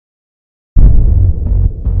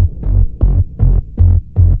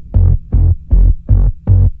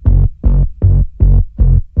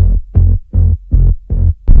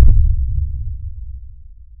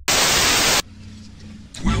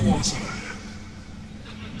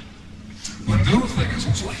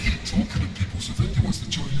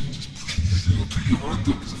your hand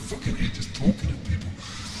up because I fucking hate just talking to people.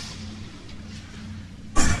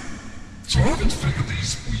 So having figured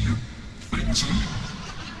these weird things out,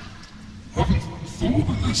 having thought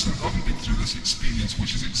about this and having been through this experience,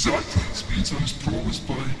 which is exactly the experience I was promised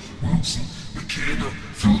by Wilson, McKenna,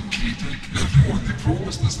 Philip K. Dick, everyone, they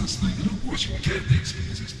promised us this thing, you know, watch, you can get the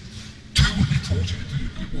experiences. Do what they told you to do,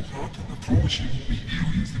 and it will happen. I promise you will meet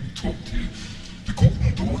aliens, they will talk to you. The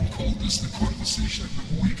Golden Dawn called this the conversation of the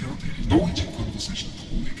Holy Guardian, knowledge and conversation of the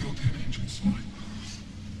Holy Guardian Angel, sorry.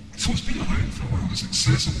 So it's been around for a while, it's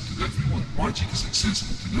accessible to everyone. Magic is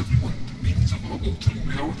accessible to everyone. The means of altering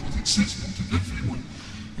reality is accessible to everyone.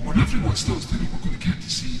 And when everyone starts doing it, we're going to get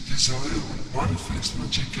to see desire manifest on a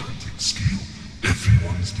gigantic scale.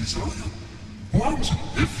 Everyone's desire. What happens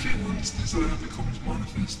when everyone's desire becomes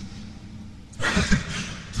manifest?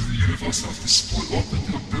 Does the universe have to split up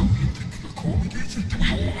into a billion to accommodate it? Do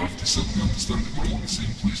we all have to suddenly understand that we're all in the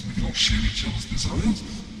same place and we can all share each other's desires?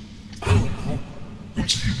 I don't know. I'm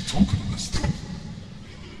just here to talk about this stuff.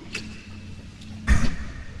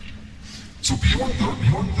 So beyond that,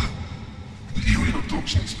 beyond the alien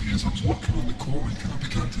abduction experience, I was working on the comic and I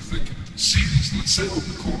began to think about it seriously. I'd set up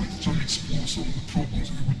the comic to try and explore some of the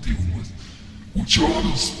problems we were dealing with. Well,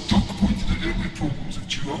 Charles, Doug pointed at earlier problems of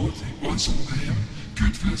duality, us and them,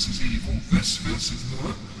 good versus evil, this versus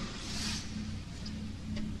that.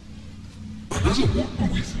 And as I walked my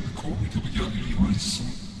way through the comic, I began to realise some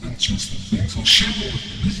interesting things. I'll share them with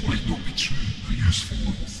you. These might not be true, but useful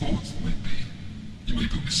little thoughts. They might be. You might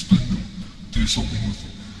be able to spin them, do something with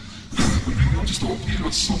them. And really, I'm just up here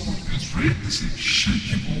as someone who's read the same shit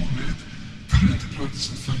you've all read, put it into practice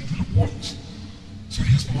and found that it works. So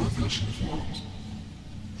here's my version of what happens.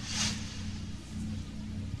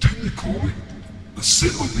 Doing the comic, I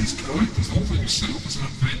set up these characters, the whole thing was set up as an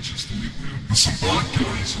adventure story where there's some bad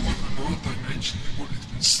guys who live in another dimension who want to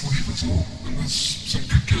enslave us all, and there's some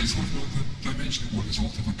good guys living in another dimension who want us all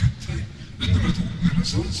to have a good time. In the middle, there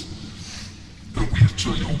is us. And we're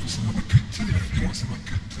trying to obviously have a good time. Everybody wants to have a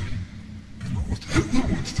good time. And Hitler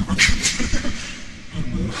wants to have a good time. And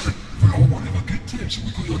we all want to have a good time, so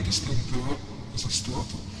we've got to understand that as a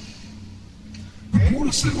starter. The more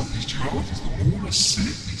I set up these dualities, the more I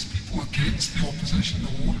set these people against the opposition,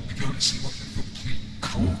 the more it began to seem like a complete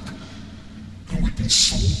crock. And we'd been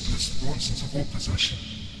sold this nonsense of opposition.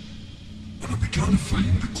 And I began to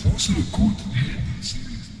find, the closer I got to the end of the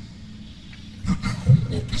series, that the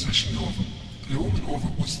whole opposition of it, the element of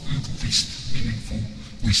it was the least meaningful,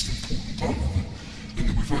 least important part of it, and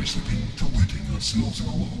that we've actually been deluding ourselves in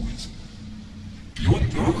a lot of ways.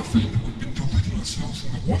 Beyond that, I find that we've been deluding ourselves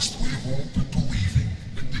in the worst way of all by believing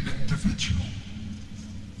in the individual.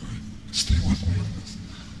 Right? Stay with me on this.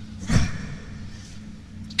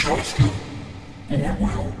 Kafka,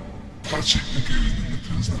 Orwell, Patrick McGowan and the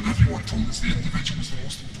prisoner, everyone told us the individual was the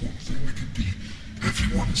most important thing we could be.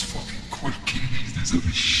 Everyone is fucking quirky these days.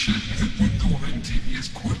 Every shit in the window on MTV is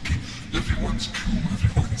quirky. Everyone's cool,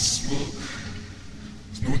 everyone's smart.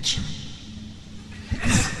 It's not true.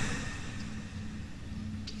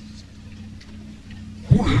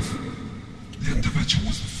 What if the individual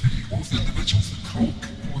was the fake? What if the individual was the crock?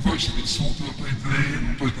 And we've actually been sold out by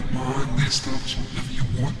them, by the man, the establishment, whatever you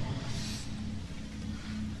want.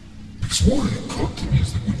 Because what occurred to me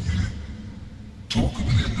is that when you talk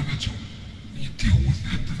about the individual, and you deal with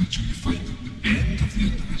the individual, you find that the end of the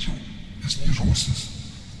individual is neurosis.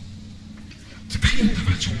 To be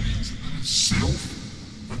individual means that there is self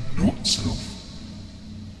and not self.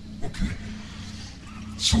 Okay?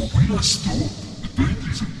 So when I stop, the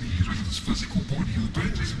boundaries of me, right, this physical body, the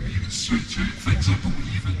boundaries of me that stretch out, things I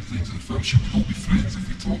believe in, things I feel, should we all be friends if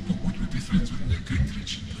we talk, but would we be friends with Newt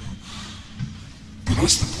Gingrich? No. But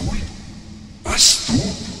that's the point. I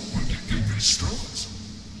stop when Newt Gingrich starts.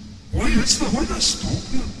 Why is that? Why does I stop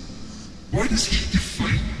there? Why does he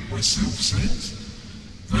define my self-sense?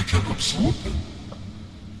 And I can't absorb it.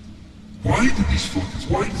 Why do these fuckers,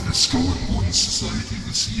 why does the Skull and Bones Society,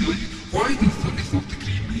 the CIA, why do 33rd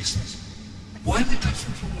degree Masons? Why are they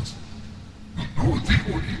different from us? No, they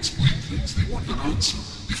want to explain things, they want an answer.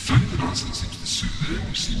 They found an answer that seems to suit them,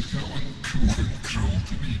 which seems kind of uncool and cruel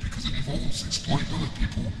to me because it involves exploiting other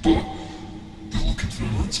people, but they're looking for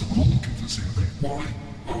an answer. We're all looking for the same thing. Why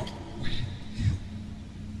are we here?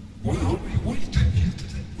 Why are we? What are you doing here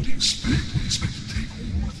today? What do you expect? What do you expect to take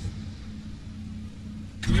home with you?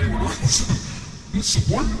 Can anyone answer? That's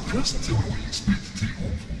the one person tell me what you expect to take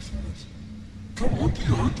home from this. Come on, put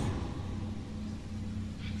your hand up.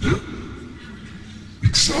 Yeah?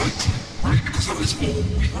 Exactly, right? Because that is all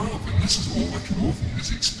we have, and this is all I can offer you,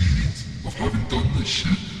 this experience of having done this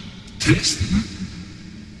shit, tested it,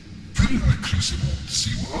 put it in the crucible to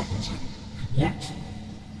see what happens, and works.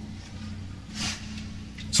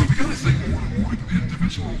 So I began to think more and more about the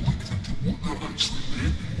individual and looked into what that actually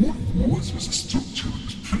meant. And what it was a structure that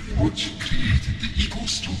was pretty much created, the ego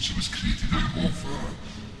structure was created out of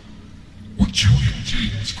what Julian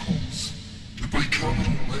James calls the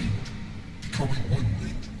bicameral mind, becoming one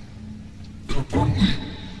mind. And apparently,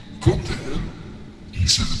 according to him, he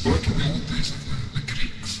said that back in the old days of the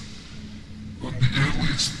Greeks, on the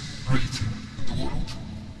earliest writing in the world,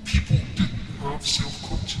 people didn't have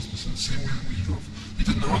self-consciousness in the same way that we have. They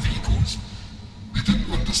didn't have egos. They didn't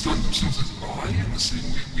understand themselves as I in the same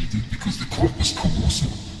way we did, because the corpus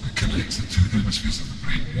callosum that connects the two hemispheres of the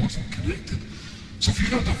brain wasn't connected. So if you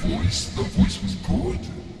had a voice, that voice was God.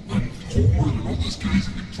 And Homer and all those guys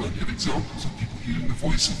have been plenty of examples of people hearing the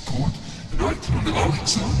voice of God and acting on it.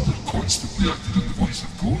 Alexander constantly acted on the voice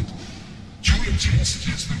of God. Julian James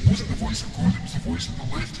suggests that it wasn't the voice of God, it was the voice of the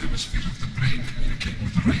left hemisphere of the brain communicating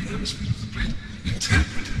with the right hemisphere of the brain,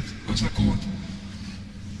 interpreted as a God.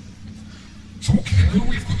 So okay, now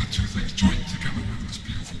we've got the two things joined together with this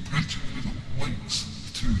beautiful bridge in the middle, links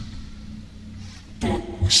the two. But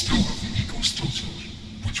we still have the ego structure,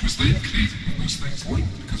 which was then created when those things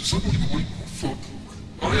linked, because suddenly we're like, oh fuck,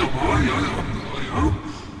 I am.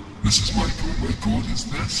 This is my God is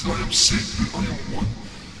this, I am separate, I am one.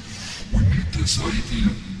 We made this idea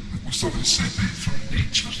that we're somehow separated from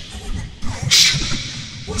nature. Bullshit.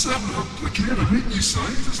 What's that? Again, I read New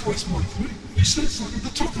Scientist last month, right? You said something,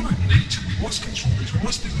 they're talking about nature, we must control nature, we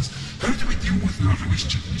must do this. How do we deal with our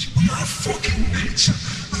relationship with nature? We are fucking nature.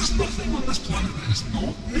 There's nothing on this planet that is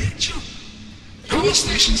not nature. Power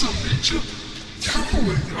stations are nature.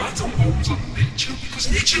 Atom bombs are nature,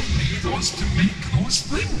 because nature made us to make those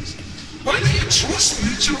things. Either you trust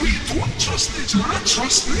nature or you don't trust nature. I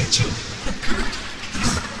trust nature. Okay?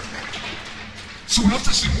 So we have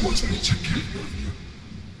to say, what's nature getting at here?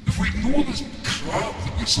 If we ignore this crap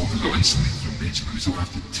that we're somehow isolated from nature, that we still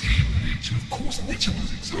have to tame nature, of course, nature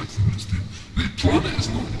knows exactly what it's doing. The planet is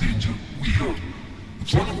not in danger, we are. The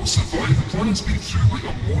planet will survive. The planet's been through like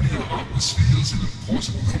ammonia atmospheres and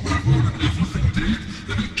impossible and everything dead,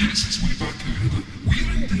 and it gets its way back out of it. We're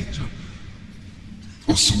in danger.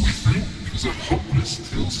 Or so we think, because our hubris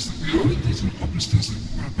tells us that we are in danger. Our hubris tells us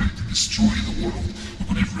that we're about to destroy the world.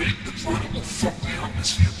 We're going to wreck the planet, we'll fuck the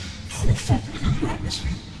atmosphere. No, we'll fuck the other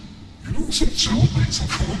atmosphere. You know, some trilobites will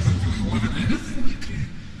come up and really live in anything we create.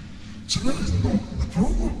 So that is not the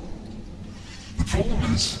problem. The problem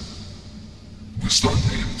is, we're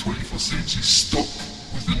standing in the 21st century stuck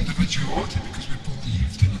with individuality because we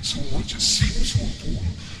believed in it so much, it seems so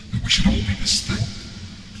important that we should all be distinct.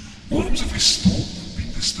 What happens if we stop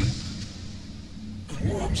being distinct? And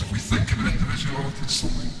what happens if we think of individuality as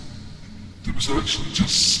something that was actually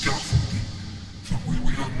just scaffolding for where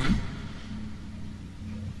we are now?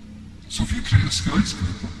 So if you create a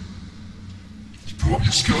skyscraper, you put up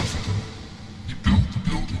your scaffolding, you build the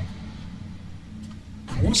building,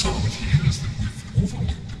 and what's happened here is that we've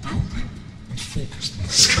overlooked the building and focused on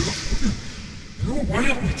the scaffolding. You know, why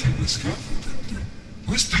haven't we taken the scaffolding down?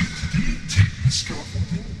 Let's do it today, take the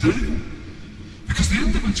scaffolding down. Because the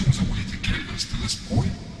individual is a way to get us to this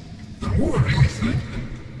point. And what I really think,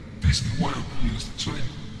 and basically why I'm here, is to try and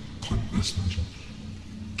punt this measure.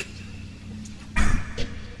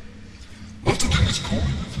 After doing this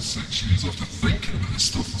comedy for 6 years, after thinking about this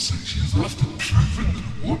stuff for 6 years, after proving that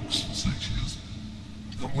it works for 6 years,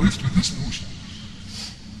 I'm left with this notion.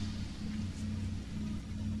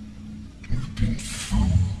 We've been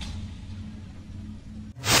fooled.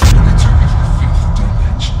 They took me to the fifth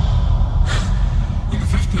dimension. And the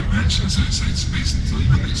fifth dimension is outside space and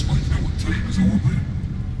time, and they explain to me what time is all about.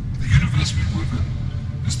 The universe we live in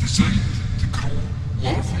is designed to grow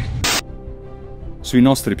larvae. Sui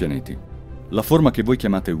nostri pianeti, la forma che voi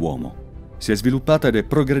chiamate uomo si è sviluppata ed è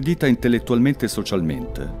progredita intellettualmente e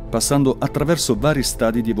socialmente, passando attraverso vari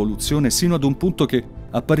stadi di evoluzione sino ad un punto che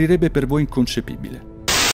apparirebbe per voi inconcepibile.